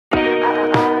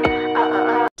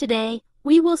Today,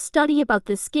 we will study about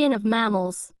the skin of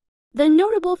mammals. The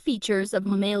notable features of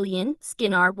mammalian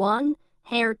skin are 1.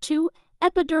 Hair 2.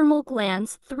 Epidermal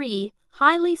glands 3.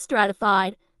 Highly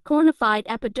stratified, cornified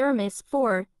epidermis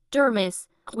 4. Dermis,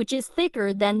 which is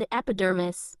thicker than the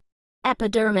epidermis.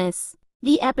 Epidermis.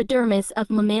 The epidermis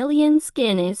of mammalian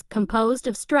skin is composed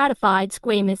of stratified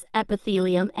squamous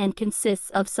epithelium and consists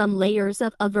of some layers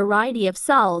of a variety of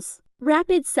cells.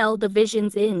 Rapid cell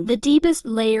divisions in the deepest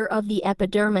layer of the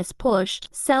epidermis push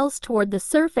cells toward the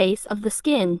surface of the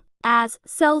skin. As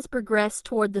cells progress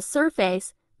toward the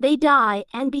surface, they die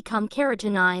and become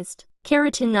keratinized.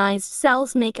 Keratinized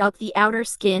cells make up the outer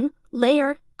skin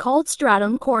layer, called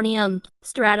stratum corneum.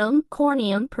 Stratum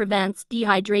corneum prevents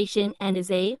dehydration and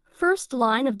is a first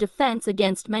line of defense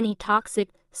against many toxic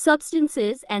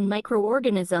substances and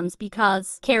microorganisms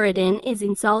because keratin is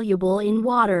insoluble in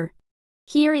water.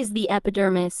 Here is the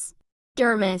epidermis.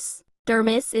 Dermis.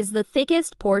 Dermis is the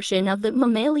thickest portion of the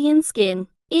mammalian skin.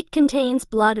 It contains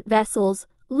blood vessels,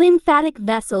 lymphatic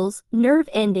vessels, nerve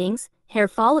endings, hair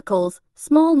follicles,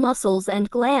 small muscles and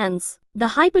glands. The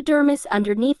hypodermis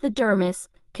underneath the dermis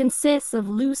consists of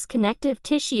loose connective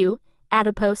tissue,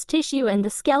 adipose tissue and the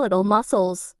skeletal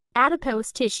muscles.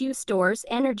 Adipose tissue stores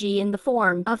energy in the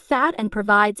form of fat and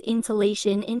provides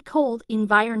insulation in cold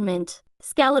environment.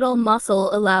 Skeletal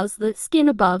muscle allows the skin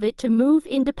above it to move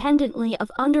independently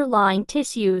of underlying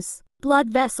tissues. Blood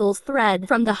vessels thread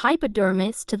from the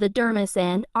hypodermis to the dermis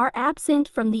and are absent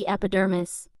from the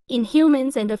epidermis. In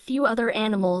humans and a few other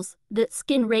animals, the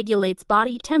skin regulates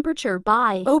body temperature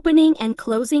by opening and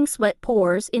closing sweat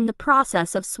pores in the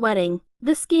process of sweating.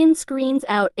 The skin screens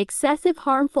out excessive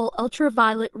harmful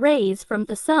ultraviolet rays from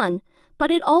the sun, but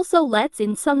it also lets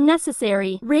in some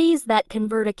necessary rays that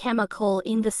convert a chemical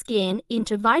in the skin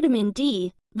into vitamin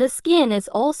D. The skin is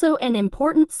also an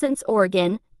important sense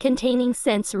organ, containing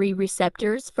sensory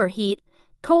receptors for heat,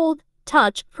 cold,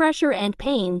 touch, pressure and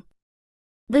pain.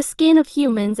 The skin of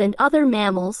humans and other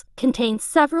mammals contains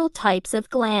several types of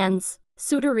glands.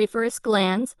 Sudoriferous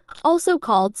glands, also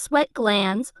called sweat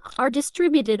glands, are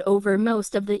distributed over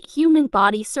most of the human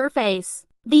body surface.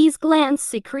 These glands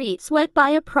secrete sweat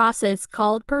by a process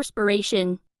called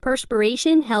perspiration.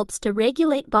 Perspiration helps to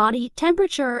regulate body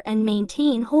temperature and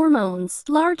maintain hormones,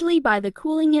 largely by the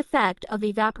cooling effect of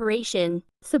evaporation.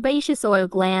 Sebaceous oil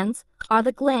glands are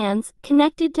the glands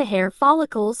connected to hair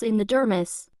follicles in the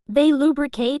dermis. They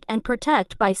lubricate and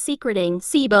protect by secreting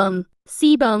sebum.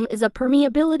 Sebum is a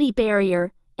permeability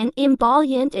barrier, an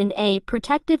emollient and a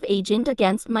protective agent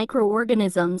against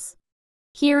microorganisms.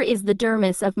 Here is the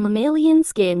dermis of mammalian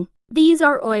skin. These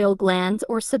are oil glands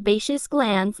or sebaceous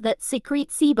glands that secrete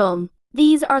sebum.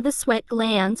 These are the sweat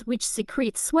glands which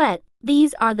secrete sweat.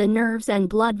 These are the nerves and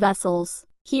blood vessels.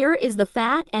 Here is the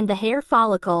fat and the hair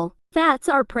follicle. Fats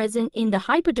are present in the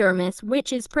hypodermis,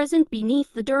 which is present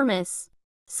beneath the dermis.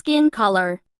 Skin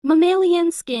color.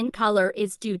 Mammalian skin color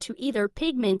is due to either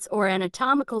pigments or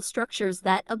anatomical structures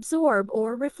that absorb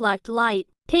or reflect light.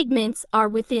 Pigments are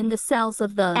within the cells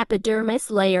of the epidermis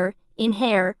layer, in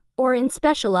hair, or in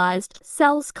specialized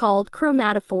cells called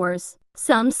chromatophores.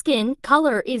 Some skin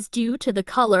color is due to the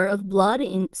color of blood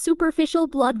in superficial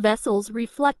blood vessels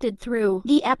reflected through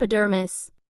the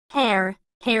epidermis. Hair.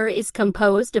 Hair is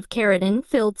composed of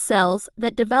keratin-filled cells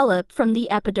that develop from the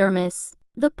epidermis.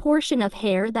 The portion of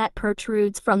hair that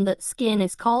protrudes from the skin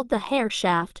is called the hair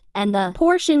shaft, and the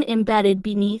portion embedded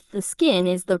beneath the skin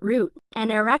is the root.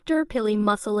 An erector pili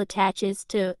muscle attaches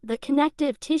to the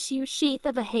connective tissue sheath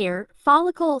of a hair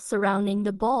follicle surrounding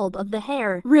the bulb of the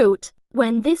hair root.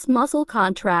 When this muscle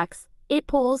contracts, it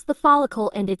pulls the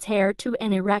follicle and its hair to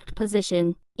an erect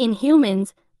position. In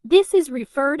humans, this is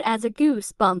referred as a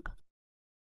goose bump.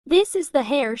 This is the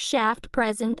hair shaft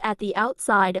present at the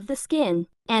outside of the skin,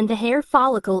 and the hair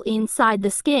follicle inside the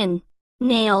skin.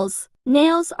 Nails.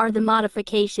 Nails are the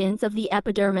modifications of the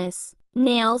epidermis.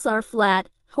 Nails are flat,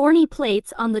 horny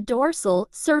plates on the dorsal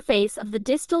surface of the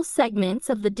distal segments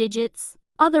of the digits.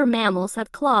 Other mammals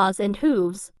have claws and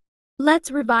hooves.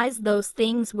 Let's revise those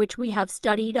things which we have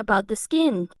studied about the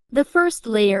skin. The first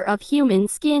layer of human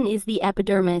skin is the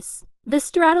epidermis. The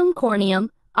stratum corneum,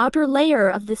 outer layer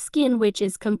of the skin which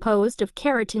is composed of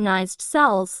keratinized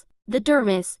cells. The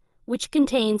dermis, which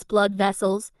contains blood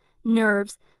vessels,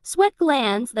 nerves, sweat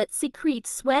glands that secrete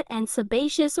sweat and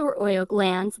sebaceous or oil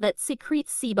glands that secrete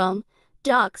sebum,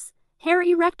 ducts, hair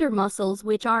erector muscles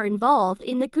which are involved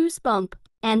in the goosebump,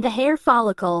 and the hair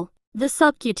follicle. The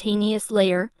subcutaneous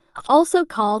layer, also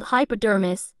called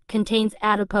hypodermis, contains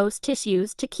adipose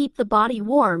tissues to keep the body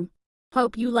warm.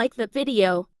 Hope you like the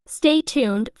video. Stay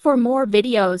tuned for more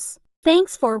videos.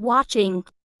 Thanks for watching.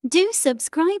 Do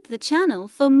subscribe the channel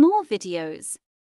for more videos.